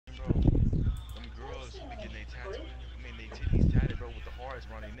titties tatted, bro, with the hearts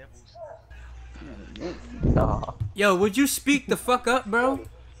around their nipples. Nah. Yo, would you speak the fuck up, bro?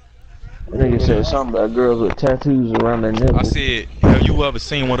 Nigga said something about girls with tattoos around their I nipples. said, have you ever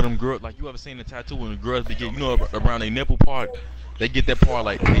seen one of them girls? Like, you ever seen the tattoo when the girls be getting, you know, around their nipple part? They get that part,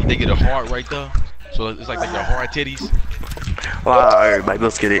 like, they get a heart right there. So it's like they got hard titties. Alright, everybody,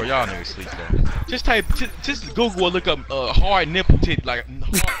 let's get Bro, it. y'all niggas sleep, though. Just type, just Google or look up hard nipple titty, like,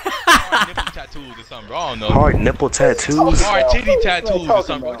 hard nipple tattoos or something, bro. I don't know. Hard nipple tattoos? Hard titty tattoos or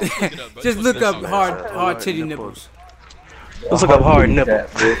something, bro. Just look it up, bro. Just look up something. hard titty nipples. Let's look up hard nipple.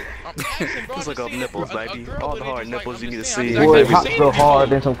 Let's Let's look up nipples, baby. All the hard nipples you need to see. Exactly. Boy, Never hot seen so it hard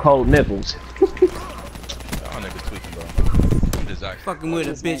before. than some cold nipples. Y'all niggas tweaking, bro. I'm just acting. Fucking with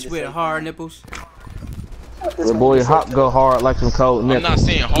a bitch with hard nipples. The boy hot go hard like some cold I'm nipples. not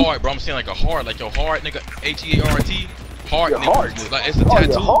saying hard, bro. I'm saying like a heart, like your heart, nigga. H-E-A-R-T. Heart nipples. heart? Like, it's a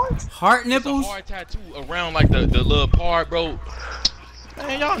tattoo. Heart It's a nipples? hard tattoo around like the little part, bro.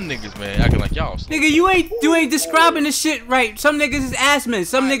 Man, y'all niggas, man, acting like y'all. Nigga, you ain't describing the shit right. Some niggas is ass men.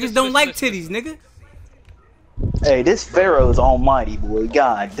 Some Alright, niggas listen, don't like listen, titties, nigga. Hey, this Pharaoh's almighty, boy.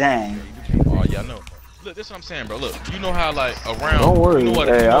 God dang. Oh yeah, I know. Look, this is what I'm saying, bro. Look, you know how like around, Don't worry. you know what,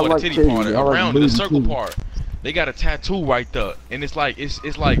 Hey, you know I what like the titty titties. part, I like around the booty circle too. part, they got a tattoo right there, and it's like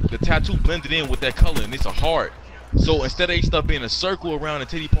the tattoo blended in with that color, and it's a heart. So instead of stuff being a circle around the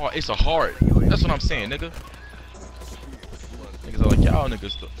titty part, it's a heart. That's what I'm saying, nigga. Niggas are like y'all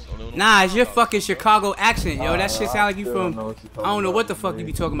niggas. Nah, it's your fucking Chicago accent, yo. That shit sound like you from. I don't know what the fuck you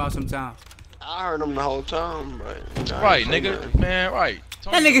be talking about sometimes. I heard them the whole time, but Right, nigga, man, right.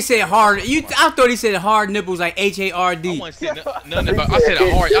 That nigga said hard. I thought he said hard nipples like I H-A-R-D. wasn't saying nothing about. I said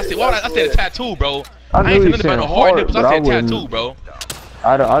a hard. I said I said a tattoo, bro. I I knew ain't he saying nothing said about no hard hard, nipples. but I I said wouldn't. tattoo, bro.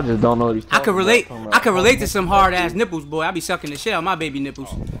 I just don't know what he's I talking could relate. about. I could relate to some hard ass nipples, boy. I be sucking the shit out of my baby nipples.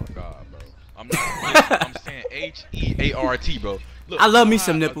 Oh my god, bro. I'm not. I'm saying H-E-A-R-T, bro. Look, I love me you know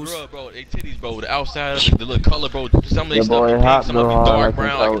some how a nipples. Girl, bro, they titties, bro. The outside of it, the little color, bro. Some of they Yeah, stuff boy, be hot pink, some of go it be hard dark like brown,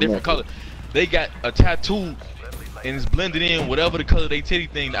 them like a cold different color. nipples. They got a tattoo, and it's blended in whatever the color they titty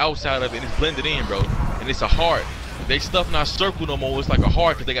thing, the outside of it, and it's blended in, bro. And it's a heart. They stuff not circle no more. It's like a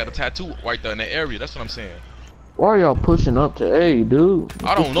heart because they got a tattoo right there in that area. That's what I'm saying. Why are y'all pushing up to A, dude?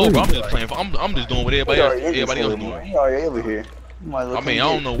 I don't know, bro. I'm just playing. I'm just doing what everybody else doing. He already over here. I mean,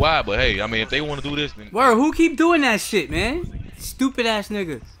 I don't know why, but hey, I mean, if they want to do this, then Word, who keep doing that shit, man? Stupid ass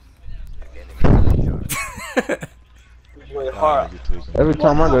nigga. Every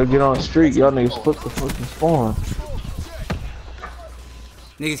time I go get on the street, y'all niggas flip the fucking spawn.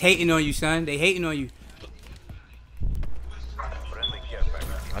 Niggas hating on you, son. They hating on you.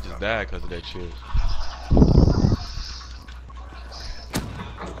 I just died because of that shit.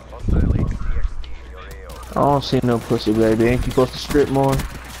 I don't see no pussy, baby. Ain't you supposed to strip more?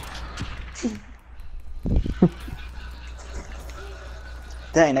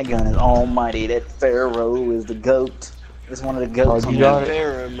 Dang, that gun is almighty. That Pharaoh is the goat. It's one of the goats. Oh, on you the- got it?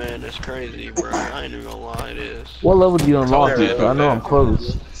 Pharaoh, man, that's crazy, bro. I ain't even gonna lie, it is. What level do you unlock Oh, it? 'Cause I know I'm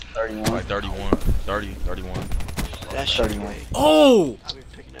close. 31. Like 31, 30, 31. That shit 31. wait. Oh! I be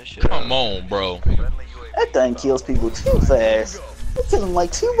picking that shit up. Come on, bro. That thing kills people too fast. It kills them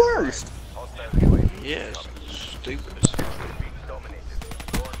like 2 bursts. Yes, stupid.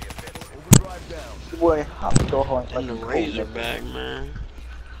 Boy, I'm so hard. And the Razorback, man.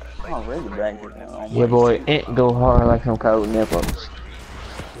 Oh, Razorback. Yeah, boy, ain't go hard like some cold nipples.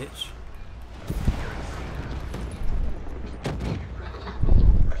 Bitch.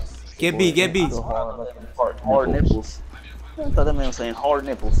 Get B, get B. Go hard like some hard nipples. I thought that man was saying hard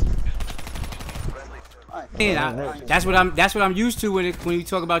nipples. Man, that's what I'm used to when you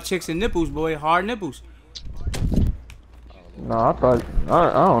talk about chicks and nipples, boy. Hard nipples. No, I thought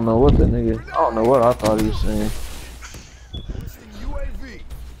I don't know what the nigga. I don't know what I thought he was saying.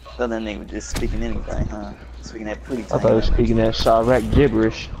 Thought that nigga was just speaking anything, huh? Speaking that pretty I thought he was thing. speaking that Chirac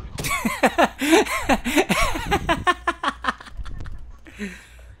gibberish.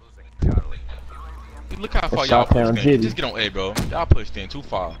 Look how far That's y'all Shottown pushed in. Jitty. Just get on A, bro. Y'all pushed in too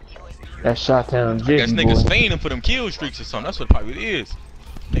far. That Shottown I guess jiggy, niggas boy. feigning for them kill streaks or something. That's what probably it is.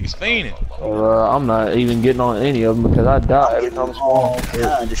 Niggas feigning. I'm not even getting on any of them because I die every time I all spawn.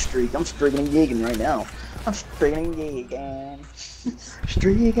 kind of streak. I'm streaking and gigging right now. I'm streaking and gigging.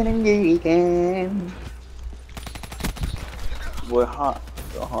 Streaking and gigging. Boy, hot.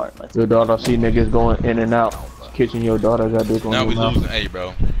 Go hard. Let's Your daughter, I see niggas going in and out. Kitchen, your daughter got this going Now we on. losing A,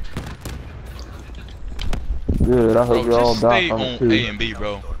 bro. Good, I hope Bro, y'all just die stay from on it too. A and B,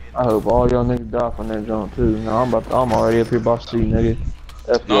 bro. I hope all y'all niggas die from that jump too. No, I'm already up here by C, nigga.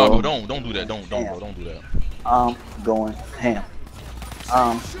 F Nah, y'all. bro, don't do that. Don't, bro, don't do that. I'm going ham.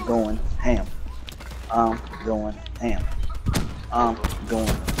 I'm going ham. I'm going ham. I'm going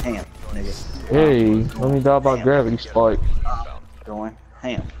ham, nigga. Hey, let me die by gravity spike. Going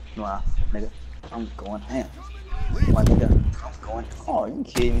ham. Nah, nigga. I'm going ham. My nigga. I'm going. Oh, you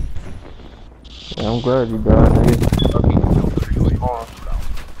kidding me? Yeah, I'm glad you died, nigga.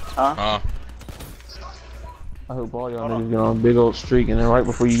 Huh? I hope all y'all niggas get on a big old streak, and then right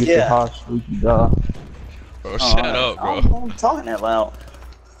before you get the hot streak, you die. Bro, shut up, bro. I'm talking that loud.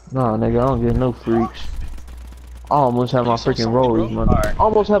 Nah, nigga, I don't get no freaks. I almost had my freaking rollies, man. I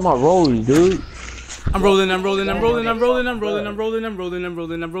almost had my rollies, dude. I'm rolling. You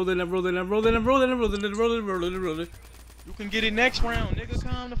can get it next round, nigga.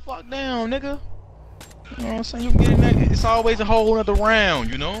 Calm the fuck down, nigga. You know what I'm saying? You can get it next. It's always a whole other round,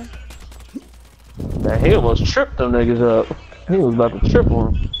 you know? That he almost tripped them niggas up. He was about to trip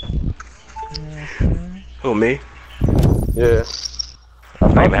on him. Who, me? Yeah. I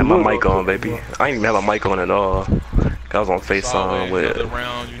ain't even have my mic on, baby. I ain't even have my mic on at all. I was on FaceTime with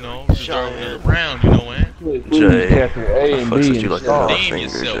round, you know? Round, you know, man. Jay. A and Fucks B with you like that. Redeem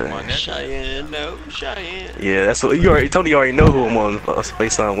yourself, my nigga. Cheyenne, no, Cheyenne. Yeah, that's what you already. Tony already know who I'm on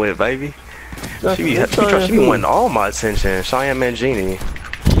FaceTime with, baby. She be wanting all my attention. Cheyenne Mangini.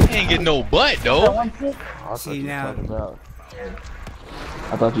 He ain't getting no butt, though. See now.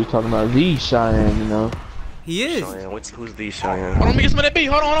 I thought you were talking about the Cheyenne, you know. He is. Cheyenne, who's the Cheyenne? Hold on, let me get some of that beat.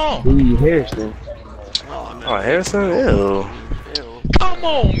 Hold on. The Harrison. Oh, Harrison? Ew. Come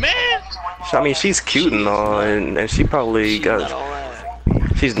on, man. I mean, she's cute and all, and she probably got.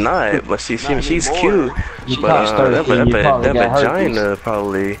 She's not, but she's cute. But that vagina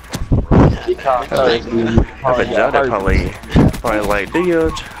probably. That vagina probably like.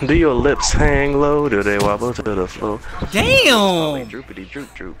 Do your lips hang low? Do they wobble to the floor? Damn. Droopity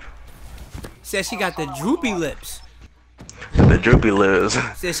droop. Said she got the droopy lips. The droopy lips.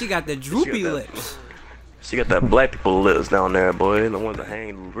 Said she got the droopy lips. She got that black people lips down there, boy. The ones that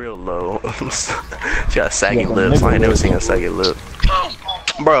hang real low. She got saggy lips. I ain't never seen a saggy lip.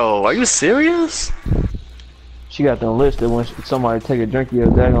 Bro, are you serious? She got them lips that when somebody take a drink of your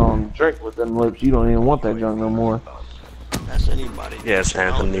daggone drink with them lips, you don't even want that junk no more. That's anybody. Yes,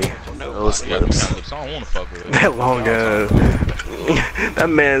 Anthony. Those lips. I don't want to fuck with it. That long ass. That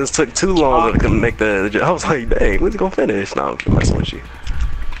man took too long to make the. I was like, dang, when's he gonna finish? No, I'm messing with you.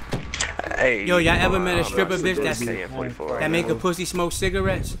 Hey, yo, y'all ever met a stripper bitch that make a pussy smoke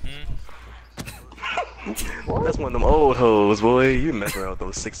cigarettes? That's one of them old hoes, boy. You messing around with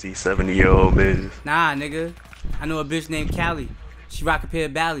those 60, 70-year-old bitches. Nah, nigga. I know a bitch named Callie. She rock a pair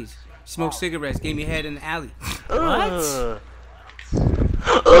of Bally's. Smoked cigarettes, gave me head in the alley. What?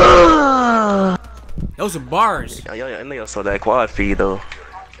 Those are bars. I know y'all saw that quad feed though.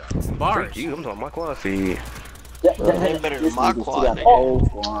 Bars. You, I'm talking my quad feed. That ain't better than my quad,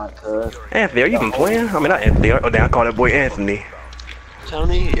 nigga. Anthony, are you even playing? I mean, not Anthony. Oh, damn, I call that boy Anthony.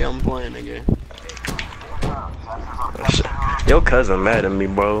 Tony? Yeah, I'm playing, nigga. Your cousin mad at me,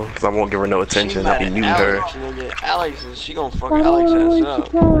 bro, because I won't give her no attention. I be muting her. Alex, she gonna fuck Alex ass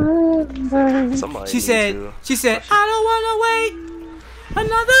up. Somebody she said, I don't wanna wait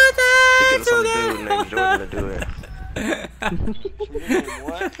another day. She getting some dude named Jordan to do it.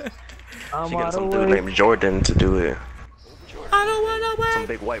 What? She getting some dude named Jordan to do it. I don't wanna wait. Some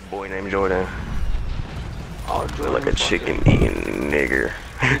big white boy named Jordan. Oh, Jordan, like a chicken eating nigger.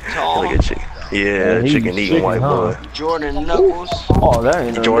 Tall. Like a chicken. Yeah, chicken eating white boy. Jordan Knuckles. Oh, that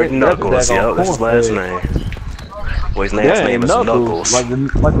ain't Jordan Knuckles. Yep, that's his last name. Well, his name is Knuckles. Like the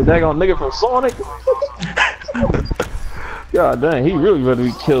daggone nigga from Sonic. God dang, he really better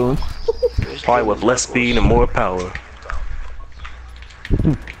be killing. Probably with less speed and more power.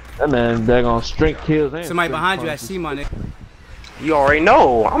 That man daggone strength kills. Somebody behind you, I see my nigga. You already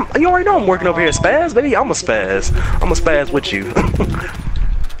know. I'm working over here, Spaz, baby. I'm a Spaz. I'm a Spaz with you.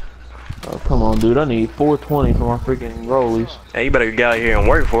 Oh, come on, dude. I need 420 for my freaking rollies. Hey, you better get out here and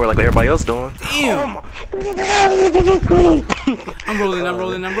work for it like everybody else doing. Damn. I'm rolling.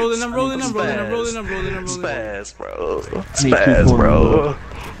 Spaz, bro. Spaz, bro.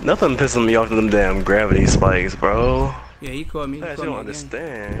 Nothing pissing me off than them damn gravity spikes, bro. Yeah, he caught me. You don't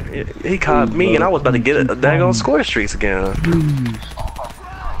understand. He caught me, and I was about to get a daggone score streaks again.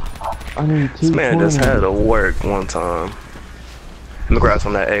 I need 220. This man just had to work one time. Let me grab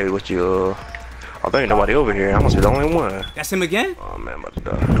some of that A with you. Oh, there ain't nobody over here. I must be the only one. That's him again? Oh man, I'm about to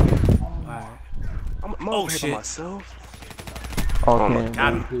die. Alright. I'm over here by myself. Oh,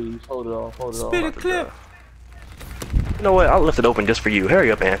 got him. Please, hold it off, Spit a clip. You know what? I'll lift it open just for you. Hurry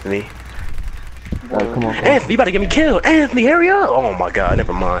up, Anthony. Right, come on. Anthony, you about to get me killed. Anthony, hurry up. Oh my god,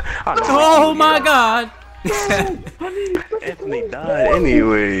 never mind. Oh my god. Anthony died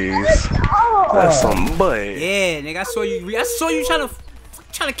anyways. That's some boy. Yeah, nigga, I saw you. I saw you trying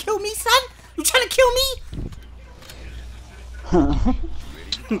to kill me, son. You trying to kill me?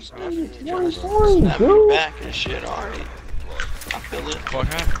 Snap me back and shit, alright. I feel it. What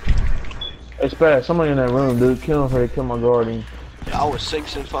happened? It's bad. Somebody in that room, dude. Kill him for they kill my guardian. Yeah, I was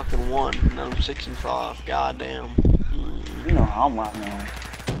 6-1. Now I'm 6-5. Goddamn. You know how I'm out, man.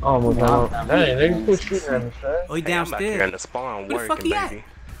 Almost. Dang, they quit shooting at me, man. Oh, he Hey, I'm back here in downstairs. the spawn Where the fuck working, he at? baby.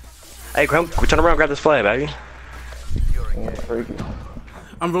 Hey, come turn around, grab this flag, baby.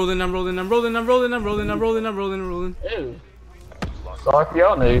 I'm rolling. Ew. Sorry for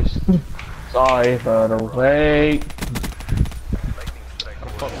y'all niggas. Sorry for the wait.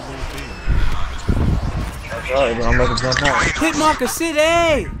 Alright, but I'm about to jump on. Hit marker city.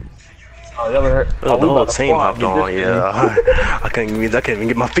 Oh, you ever heard? Oh, the we whole about to team fly. hopped Get on, this yeah. I couldn't even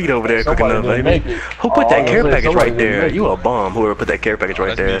get my feet over there quick Somebody enough, didn't baby. make it. Who put that Oh, care I was package saying right somebody didn't there? make You it. a bum, whoever put that care package right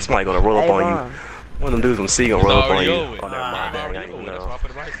That's there. me. Somebody gonna roll up on you. One of them dudes from C gonna roll up on you. Sorry, Oh, never mind, dang, I didn't That's know. why I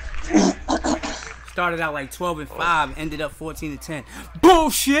put it right. Started out like 12-5, ended up 14-10.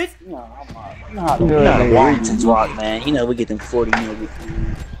 Bullshit. You know how the Warringtons rock, man. You know we get them 40 mil.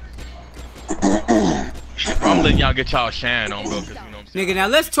 I'm letting y'all get y'all shine on, bro. 'Cause you know what I'm saying. Nigga, now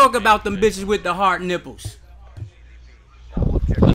let's talk about them bitches with the hard nipples.